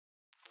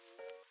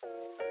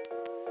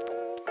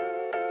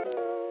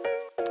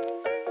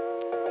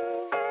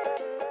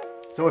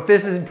So if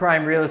this isn't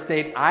prime real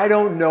estate, I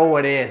don't know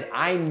what is.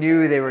 I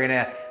knew they were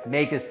gonna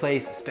make this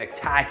place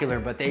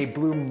spectacular, but they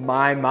blew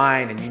my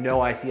mind, and you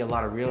know I see a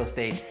lot of real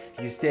estate.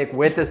 If you stick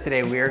with us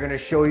today, we are gonna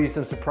show you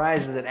some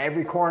surprises at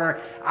every corner.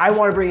 I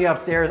wanna bring you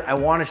upstairs. I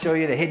wanna show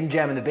you the hidden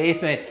gem in the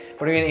basement,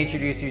 but I'm gonna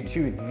introduce you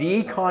to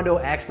the condo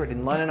expert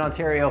in London,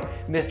 Ontario,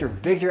 Mr.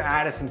 Victor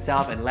Addis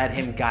himself, and let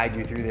him guide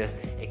you through this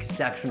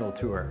exceptional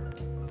tour.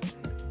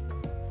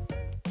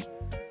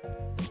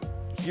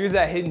 Here's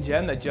that hidden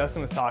gem that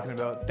Justin was talking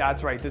about.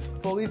 That's right, this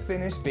fully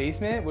finished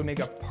basement would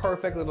make a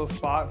perfect little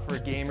spot for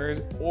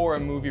gamers or a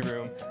movie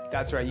room.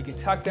 That's right, you can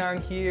tuck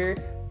down here,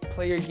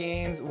 play your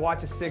games,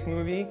 watch a sick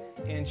movie,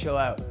 and chill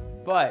out.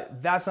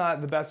 But that's not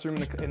the best room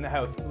in the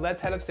house.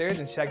 Let's head upstairs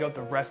and check out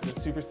the rest of the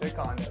super sick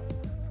condo.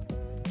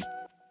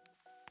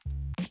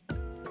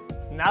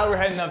 So now that we're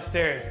heading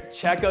upstairs,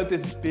 check out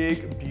this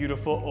big,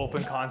 beautiful,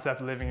 open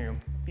concept living room.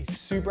 These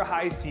super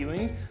high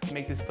ceilings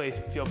make this place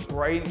feel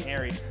bright and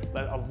airy,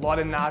 let a lot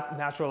of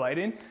natural light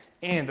in.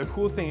 And the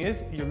cool thing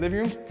is, your living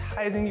room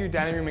ties into your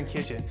dining room and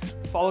kitchen.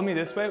 Follow me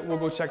this way, we'll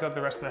go check out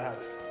the rest of the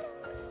house.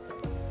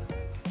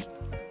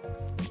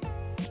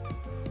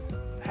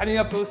 So heading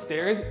up those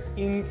stairs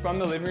from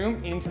the living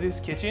room into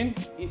this kitchen,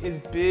 it is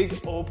big,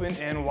 open,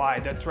 and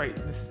wide. That's right,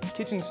 this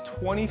kitchen's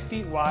 20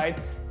 feet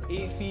wide,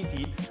 8 feet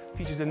deep,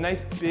 features a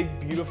nice, big,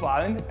 beautiful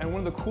island. And one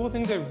of the cool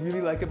things I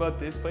really like about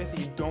this place that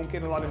you don't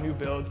get in a lot of new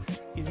builds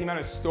is the amount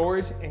of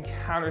storage and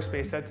counter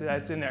space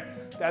that's in there.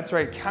 That's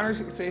right, counter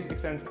space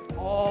extends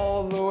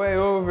all the way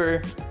over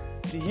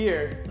to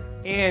here,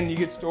 and you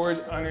get storage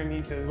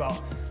underneath as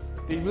well.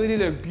 They really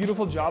did a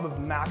beautiful job of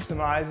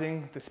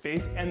maximizing the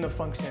space and the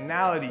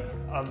functionality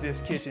of this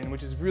kitchen,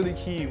 which is really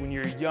key when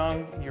you're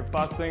young, you're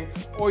bustling,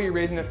 or you're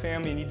raising a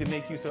family and need to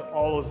make use of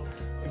all those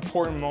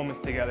important moments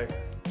together.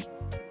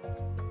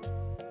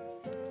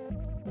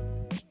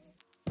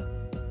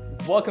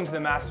 Welcome to the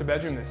master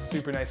bedroom, this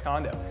super nice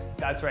condo.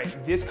 That's right,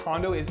 this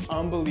condo is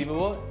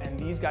unbelievable, and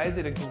these guys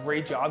did a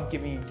great job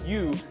giving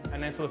you a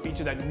nice little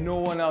feature that no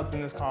one else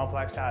in this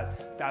complex has.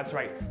 That's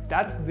right,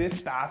 that's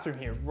this bathroom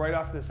here, right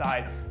off to the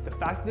side. The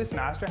fact that this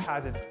master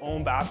has its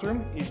own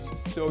bathroom is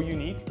so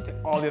unique to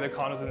all the other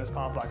condos in this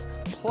complex.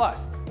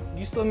 Plus,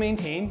 you still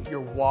maintain your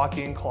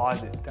walk-in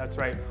closet. That's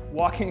right,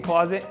 walk-in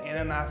closet and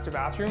a master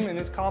bathroom in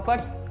this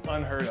complex,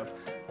 unheard of.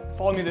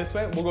 Follow me this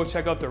way, we'll go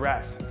check out the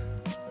rest.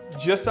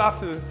 Just off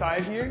to the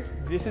side here,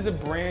 this is a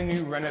brand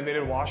new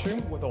renovated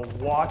washroom with a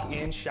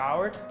walk-in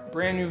shower,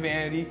 brand new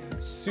vanity,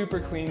 super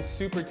clean,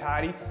 super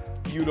tidy,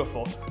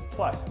 beautiful.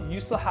 Plus, you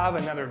still have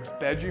another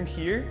bedroom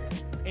here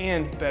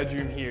and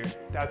bedroom here.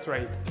 That's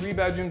right, 3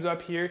 bedrooms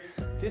up here.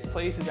 This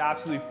place is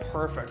absolutely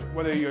perfect.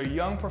 Whether you're a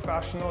young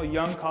professional,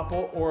 young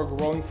couple, or a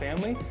growing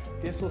family,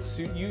 this will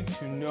suit you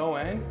to no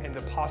end, and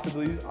the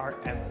possibilities are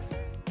endless.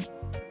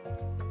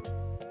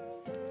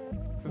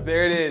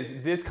 There it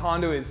is, this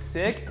condo is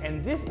sick,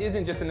 and this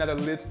isn't just another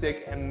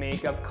lipstick and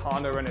makeup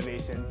condo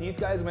renovation. These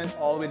guys went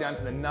all the way down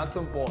to the nuts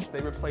and bolts. They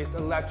replaced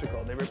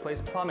electrical, they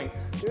replaced plumbing.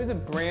 There's a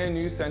brand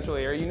new central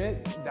air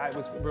unit that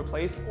was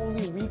replaced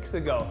only weeks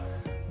ago.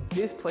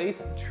 This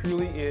place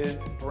truly is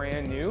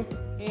brand new,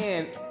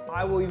 and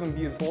I will even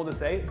be as bold to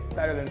say,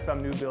 better than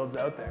some new builds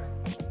out there.